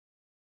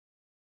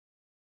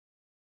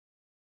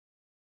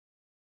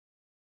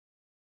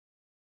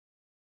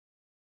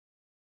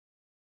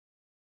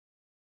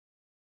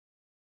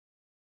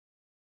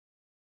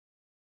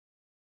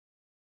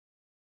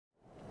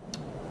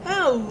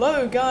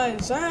Hello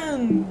guys,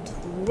 and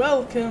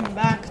welcome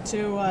back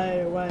to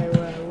what?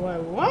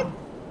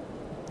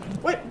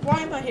 Wait, why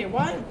am I here?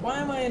 Why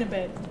am I in a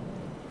bed?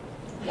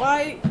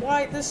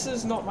 Why, this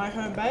is not my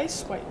home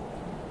base. Wait,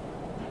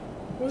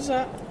 what was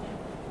that?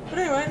 But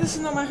anyway, this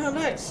is not my home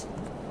base.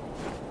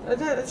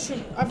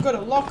 I've got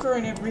a locker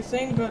and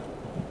everything, but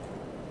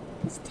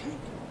there's a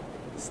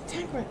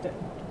tank right there.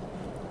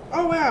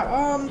 Oh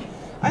wow,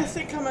 I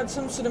think I'm at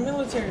some sort of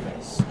military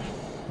base.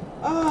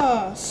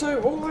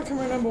 So all I can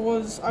remember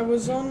was I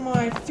was on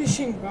my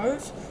fishing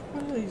boat.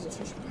 Why did I use a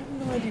fishing boat? I have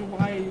no idea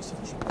why I used a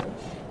fishing boat.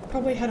 It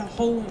probably had a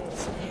hole in it or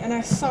something. And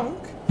I sunk.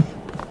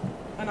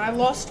 And I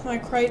lost my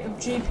crate of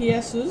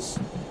GPSs.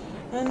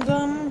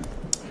 And,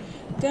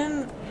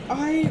 then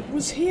I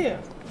was here.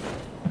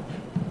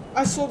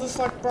 I saw this,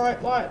 like,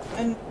 bright light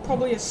and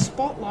probably a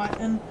spotlight,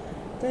 and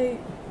they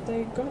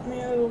got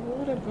me out of the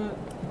water, but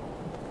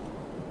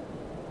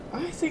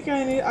I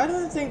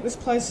don't think this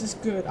place is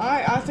good.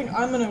 I think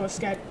I'm gonna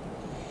escape.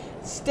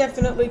 It's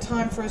definitely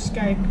time for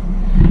escape.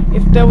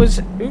 If there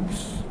was,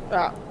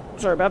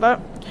 sorry about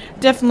that.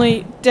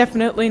 Definitely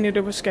need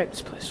to escape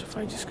this place. So if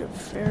I just go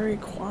very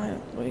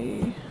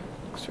quietly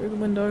through the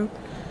window,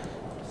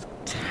 there's a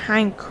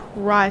tank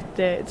right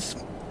there. It's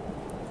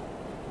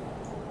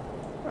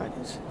right.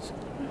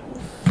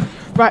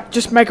 Right,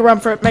 just make a run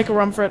for it,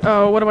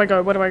 Oh, where do I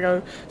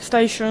go?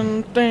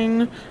 Station,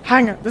 thing,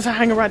 hangar. There's a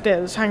hangar right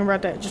there,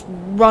 Just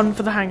run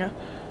for the hangar.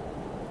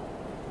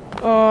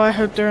 Oh, I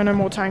hope there are no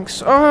more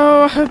tanks.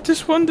 Oh, I hope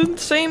this one didn't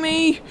see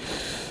me.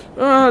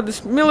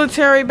 This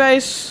military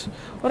base,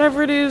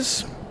 whatever it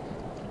is.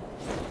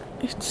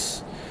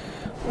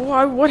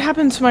 What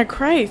happened to my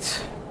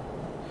crate?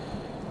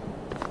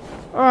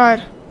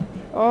 Alright.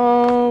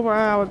 Oh,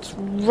 wow, it's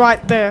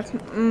right there.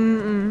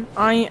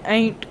 I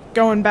ain't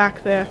going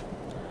back there.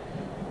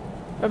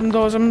 Open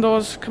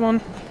doors, come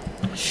on.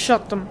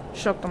 Shut them.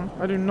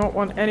 I do not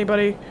want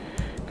anybody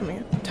coming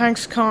in.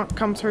 Tanks can't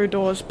come through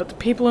doors, but the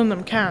people in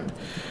them can.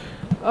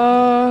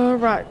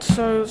 Right,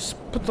 so let's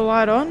put the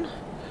light on.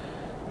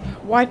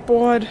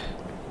 Whiteboard.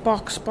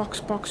 Box.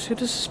 Who does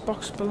this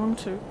box belong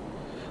to?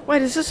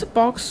 Wait, is this a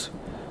box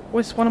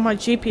with one of my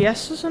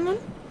GPSs in them?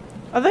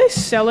 Are they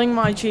selling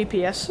my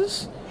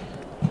GPSs?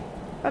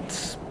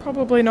 That's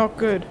probably not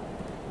good.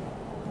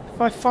 If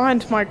I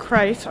find my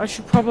crate, I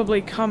should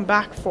probably come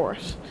back for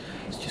it.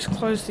 Let's just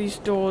close these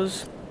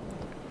doors.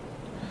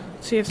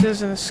 See if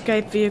there's an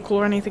escape vehicle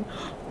or anything.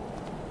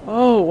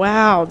 Oh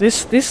wow,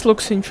 this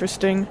looks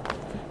interesting.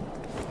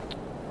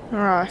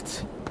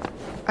 Alright.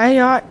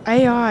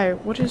 AI.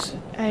 What does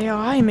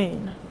AI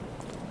mean?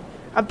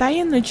 Are they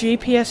in the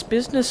GPS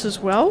business as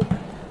well?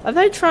 Are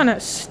they trying to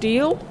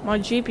steal my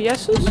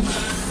GPSs?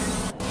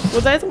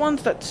 Were they the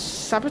ones that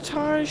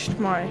sabotaged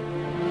my...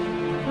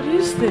 What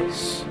is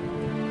this?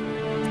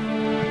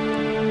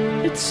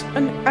 It's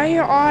an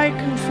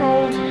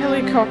AI-controlled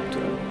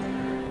helicopter.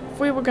 If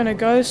we were gonna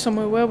go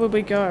somewhere, where would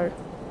we go?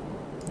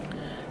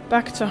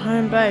 Back to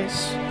home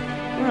base.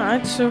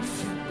 Alright, so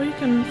if we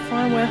can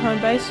find where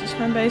home base is.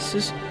 Home base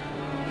is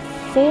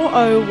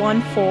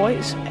 4014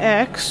 is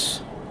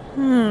X.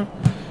 Alright,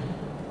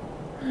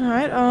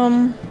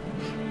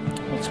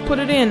 let's put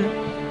it in.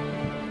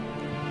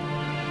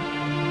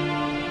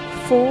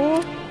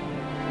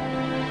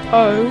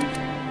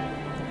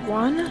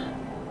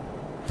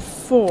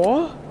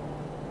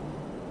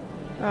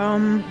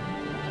 4014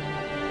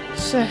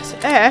 set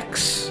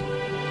X.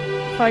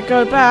 If I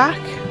go back,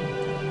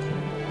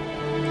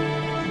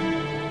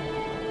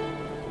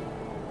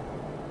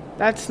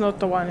 that's not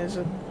the one, is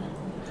it?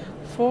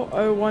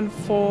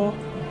 4014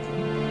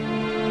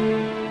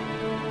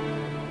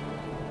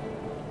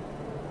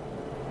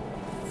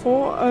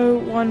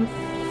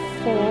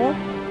 4014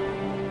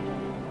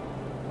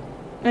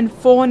 and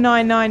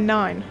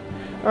 4999.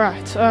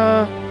 Alright,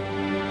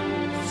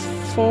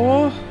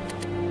 4.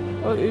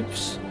 Oh,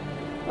 oops.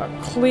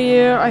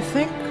 Clear, I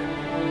think.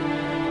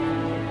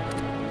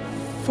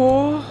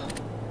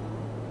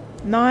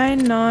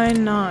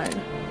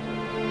 4999.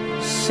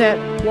 Set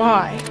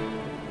Y.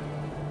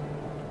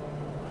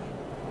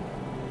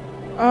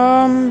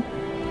 I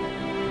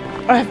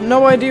have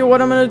no idea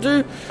what I'm gonna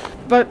do,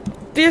 but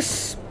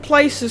this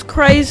place is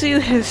crazy.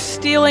 They're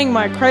stealing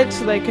my crate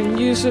so they can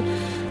use it.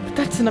 But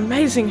that's an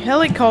amazing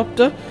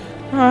helicopter.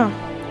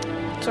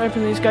 Let's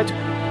open these gates.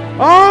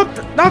 Oh,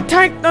 no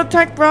tank,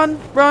 run.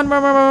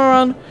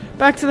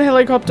 Back to the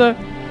helicopter.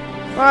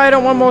 I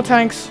don't want more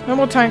tanks. No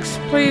more tanks,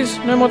 please,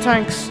 no more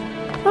tanks.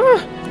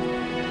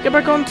 Get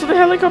back onto the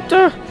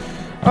helicopter.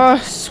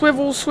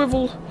 Swivel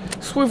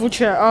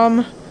chair.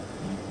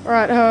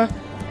 Alright,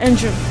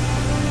 engine.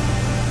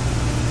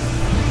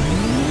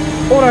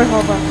 Auto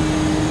hover.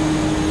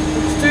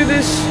 Let's do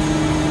this.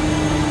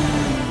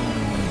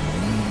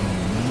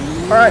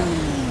 Alright,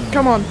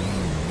 come on.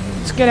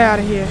 Let's get out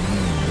of here.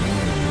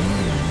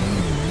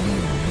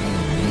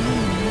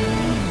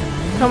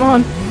 Come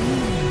on.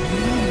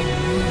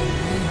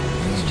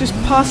 Let's just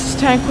pass this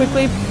tank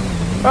quickly.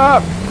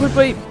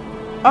 Quickly.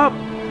 Up.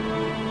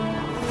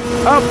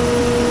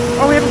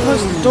 Oh, we haven't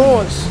closed the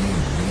doors.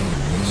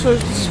 So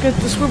let's get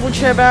the swivel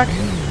chair back.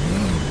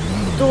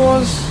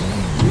 Doors.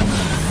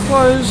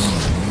 Close.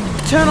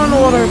 Turn on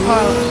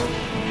autopilot.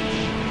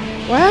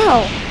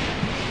 Wow.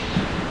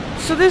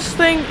 So this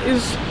thing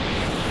is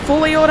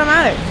fully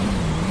automatic.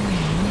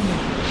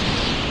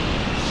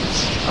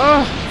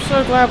 Oh, I'm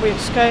so glad we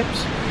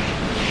escaped.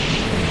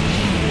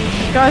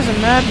 That guy's a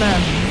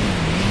madman.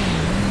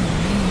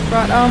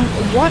 Right,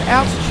 what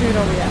altitude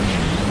are we at?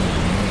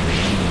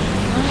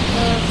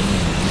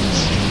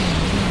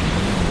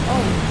 Oh,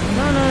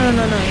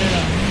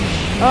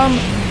 no.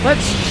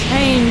 Let's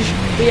change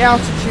the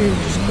altitude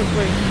just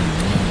quickly.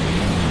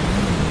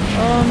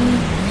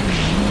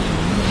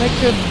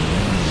 Make it...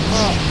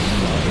 Oh,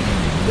 sorry.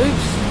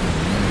 Oops.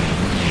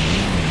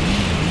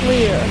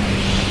 Clear.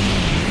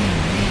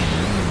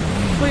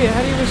 Clear,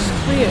 how do you just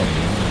clear?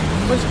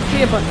 Where's the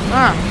clear button?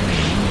 Ah.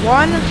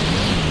 1000.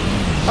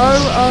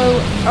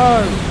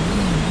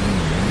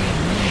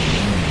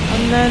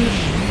 And then...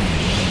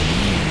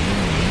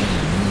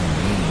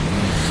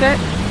 set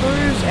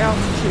cruise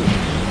altitude.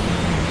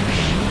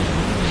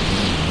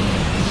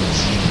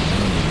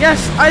 Yes,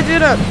 I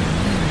did it!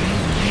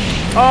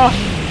 Oh,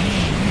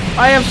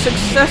 I have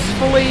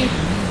successfully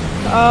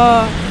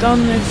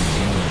done this.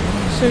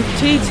 So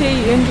TT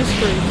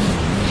Industries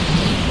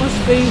must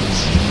be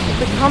what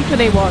the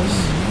company was.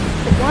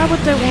 But why would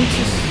they want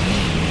to?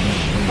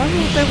 Why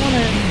would they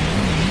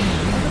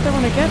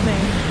want to get me?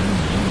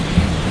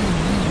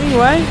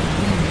 Anyway,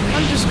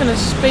 I'm just gonna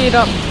speed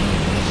up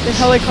the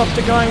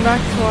helicopter going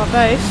back to our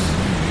base.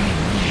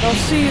 I'll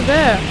see you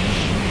there.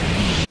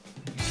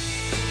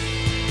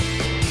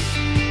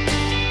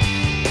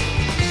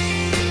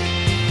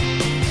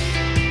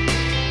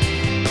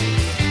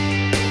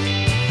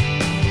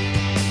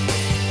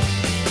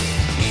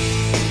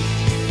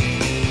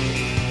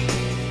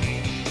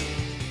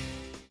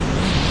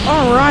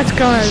 Alright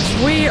guys,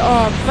 we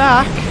are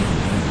back.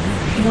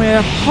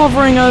 We're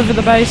hovering over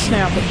the base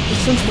now, but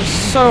since we're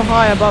so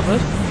high above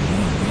it,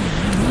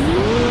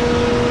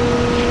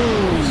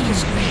 let's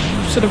just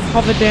sort of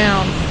hover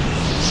down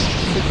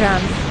if we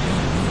can.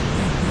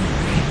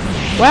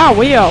 Wow,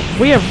 we are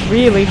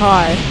really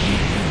high.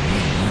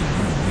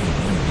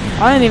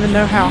 I don't even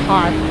know how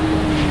high.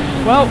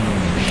 Well,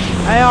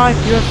 AI,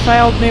 you have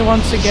failed me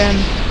once again.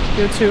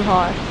 You're too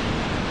high.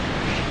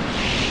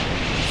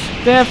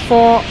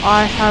 Therefore,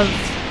 I have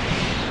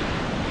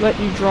let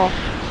you drop.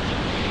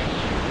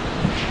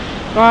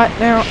 Right,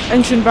 now,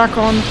 engine back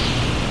on.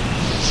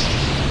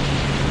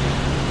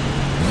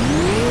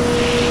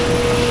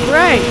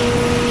 Great!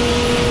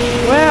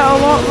 We're a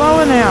lot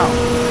lower now.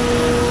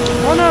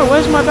 Oh no,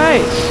 where's my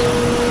base?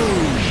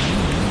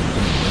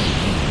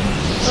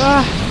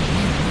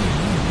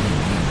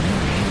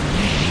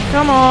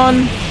 Come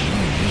on.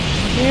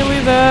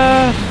 Nearly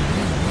there.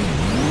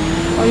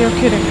 Oh, you're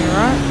kidding me,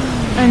 right?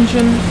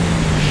 Engine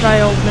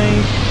failed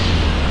me.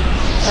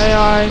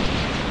 AI,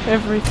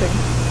 everything.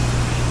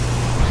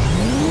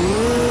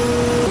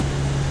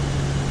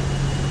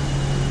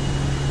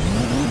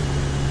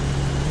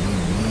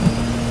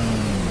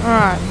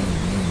 Alright.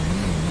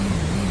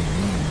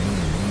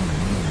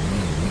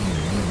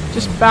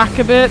 Just back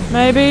a bit,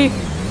 maybe?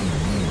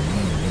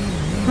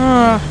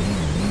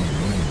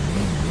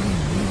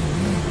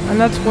 And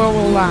that's where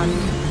we'll land.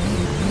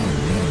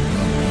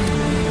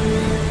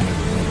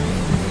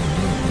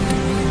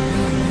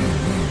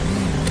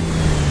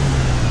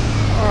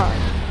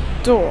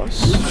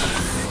 Doors.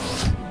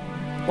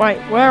 Wait,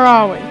 where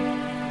are we?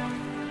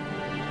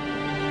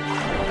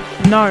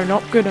 No,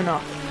 not good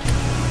enough.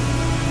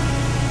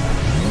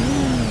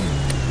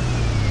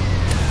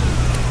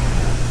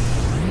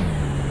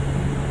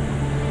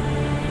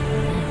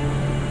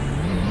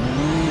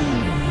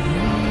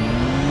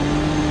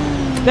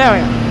 There we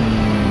are.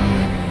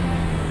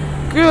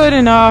 Good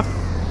enough.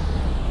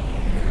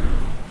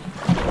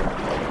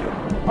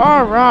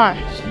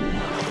 Alright.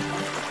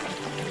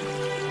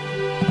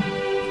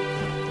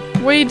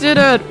 We did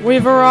it!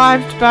 We've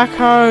arrived back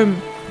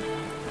home.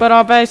 But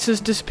our base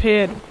has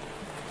disappeared.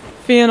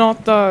 Fear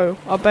not though,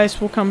 our base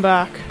will come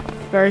back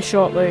very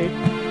shortly.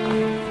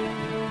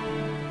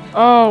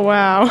 Oh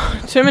wow,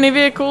 too many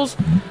vehicles.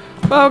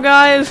 Well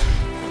guys,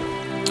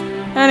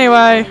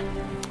 anyway,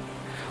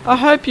 I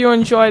hope you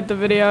enjoyed the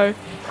video.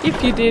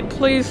 If you did,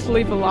 please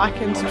leave a like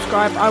and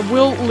subscribe. I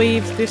will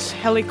leave this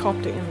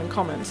helicopter in the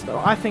comments though.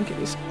 I think it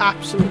is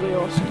absolutely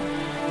awesome.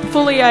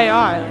 Fully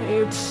AI,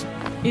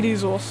 it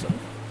is awesome.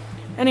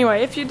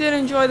 Anyway, if you did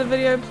enjoy the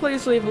video,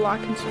 please leave a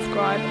like and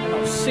subscribe, and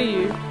I'll see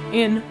you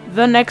in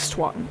the next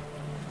one.